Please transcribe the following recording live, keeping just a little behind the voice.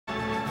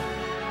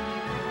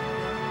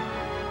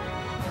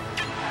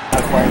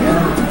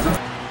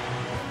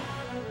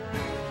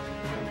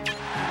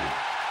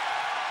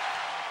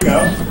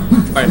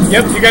Alright,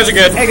 yep, you guys are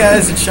good. Hey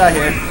guys, it's Shy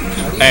here.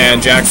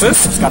 And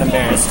Jaxus. Just got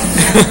embarrassed.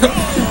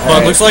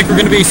 Well, it looks like we're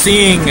going to be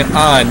seeing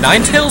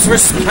 9Tales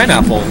versus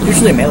Pineapple.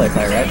 Usually a melee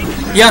player,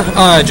 right?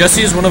 Yeah,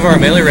 Jesse is one of our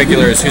melee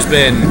regulars who's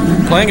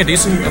been playing a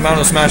decent amount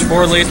of Smash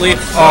 4 lately.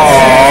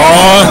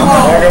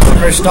 There goes the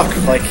first stock,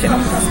 like,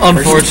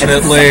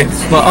 unfortunately.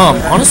 But,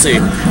 honestly,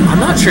 I'm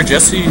not sure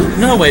Jesse...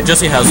 No, wait,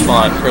 Jesse has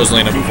fought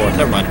Rosalina before.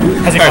 Never mind.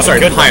 Has he fought sorry,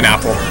 good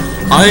Pineapple.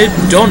 I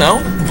don't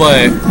know,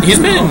 but he's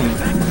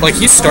been... Like,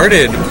 he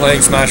started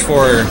playing Smash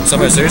 4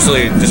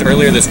 semi-seriously just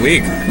earlier this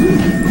week,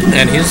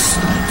 and he's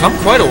come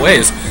quite a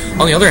ways.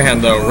 On the other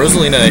hand, though,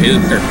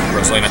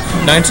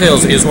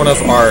 9Tales is one of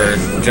our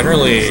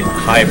generally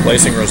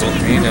high-placing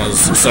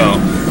Rosalinas, so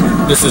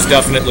this is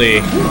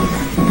definitely...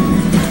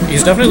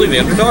 He's definitely the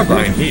underdog, but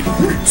I mean, he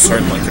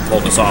certainly could pull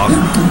this off.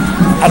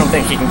 I don't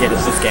think he can get it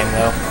this game,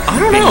 though. I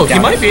don't know, he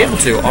might be able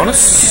to,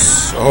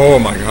 honest... Oh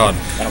my god.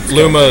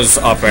 Luma's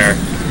up air.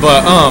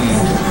 But,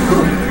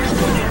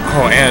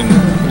 oh, and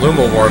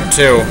Luma Warp,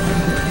 too.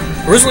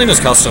 Rosalina's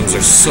customs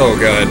are so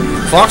good.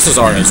 Fox's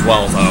are as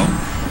well, though.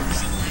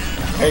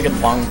 Very good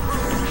long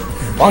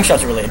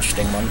shot's a really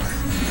interesting one.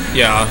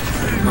 Yeah.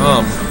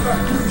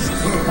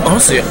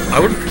 Honestly, I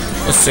would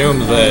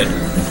assume that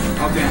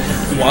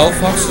while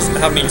Fox doesn't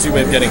have an easy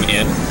way of getting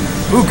in,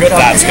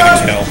 that's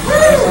gonna kill.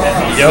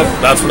 Yep,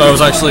 that's what I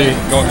was actually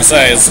going to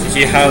say, is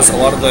he has a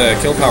lot of the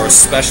kill power,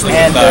 especially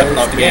with that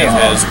up game.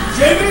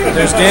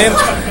 There's game,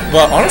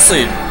 but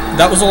honestly,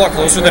 that was a lot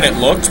closer than it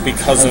looked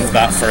because of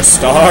that first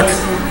stock.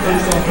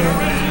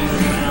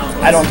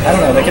 I don't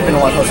know, they could have been a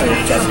lot closer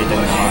if Jesse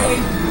didn't.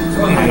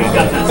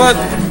 But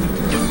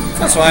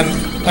that's fine.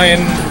 I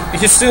mean,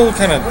 he's still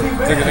kind of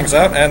figuring things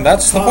out, and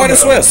that's the point of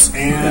Swiss. I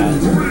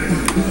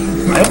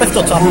hope I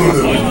still talk to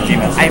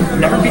him. I've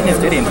never beaten his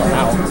Diddy until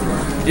now.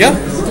 Yeah.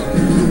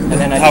 And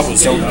then that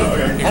was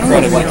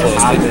incredibly close.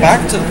 But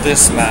back to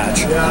this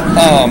match.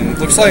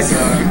 Looks like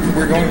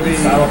we're going to be...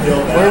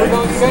 Where are we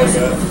going, guys?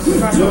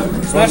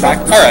 Smash back.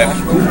 Alright.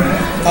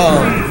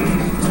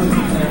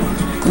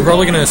 We're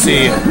probably going to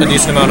see a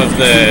decent amount of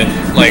the,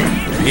 like,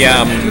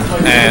 PM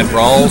and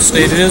Brawl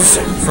stages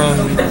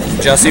from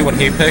Jesse when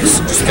he picks,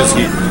 just because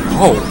he...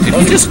 Oh, did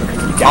he just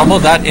combo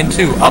that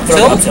into up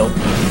tilt?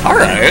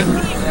 Alright.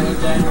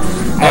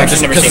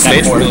 Just because of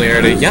stage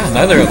familiarity. Yeah,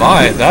 neither have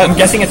I. I'm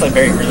guessing it's a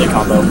very early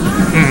combo.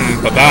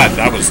 But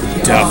that was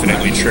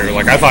definitely true.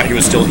 Like, I thought he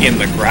was still in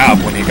the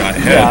grab when he got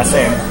hit. Yeah,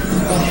 same.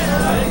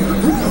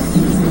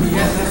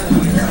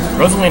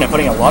 Rosalina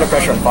putting a lot of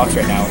pressure on Fox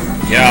right now.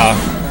 Yeah.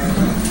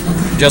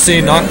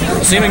 Jesse not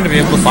seeming to be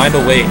able to find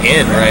a way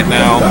in right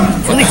now.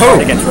 It's really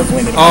hard against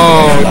Rosalina.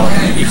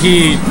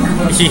 He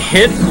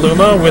hit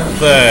Luma with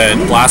the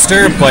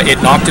blaster, but it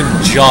knocked him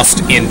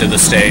just into the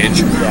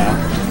stage.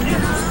 Yeah.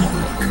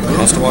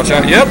 Has to watch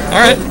out. Yep,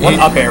 alright. One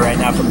up air right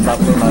now from top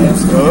Luma.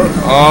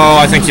 Oh,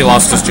 I think he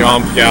lost his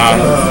jump, yeah.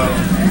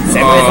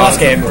 Same way as last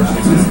game.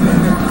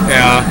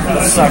 Yeah.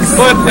 That sucks.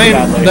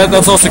 But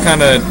that's also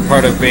kind of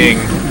part of being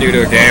new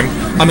to a game.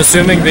 I'm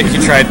assuming that he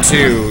tried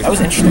to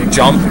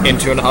jump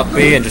into an up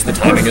B and just the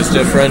timing is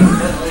different.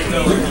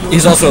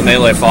 He's also a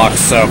melee Fox,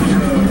 so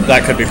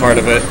that could be part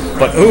of it.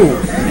 But ooh.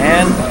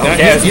 And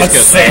okay, he's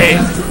good. Say.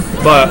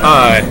 But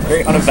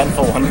very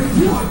uneventful one.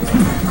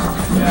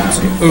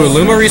 Ooh,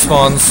 Luma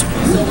respawns,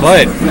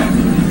 but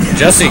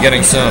Jesse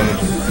getting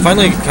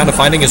finally kind of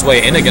finding his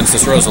way in against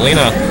this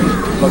Rosalina.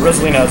 But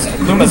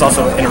Luma's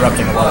also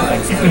interrupting a lot of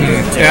things.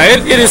 Yeah,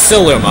 it is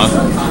still Luma.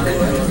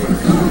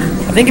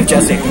 I think if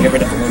Jesse can get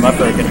rid of the Luma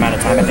for a good amount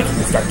of time, I think he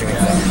can start doing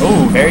that.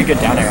 Ooh, very good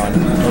down air on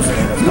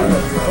Rosalina's part.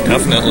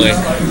 Definitely.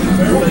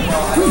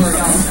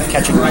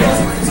 Catching the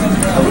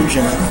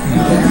illusion.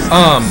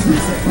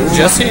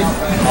 Jesse?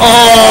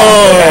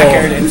 Back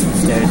aired into the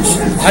stage.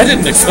 I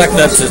didn't expect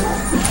that to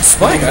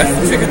spike. I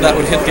figured that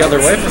would hit the other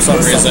way for some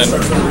reason.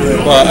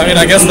 But, I mean,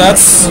 I guess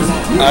that's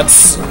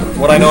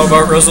what I know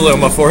about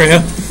Rosalina for you.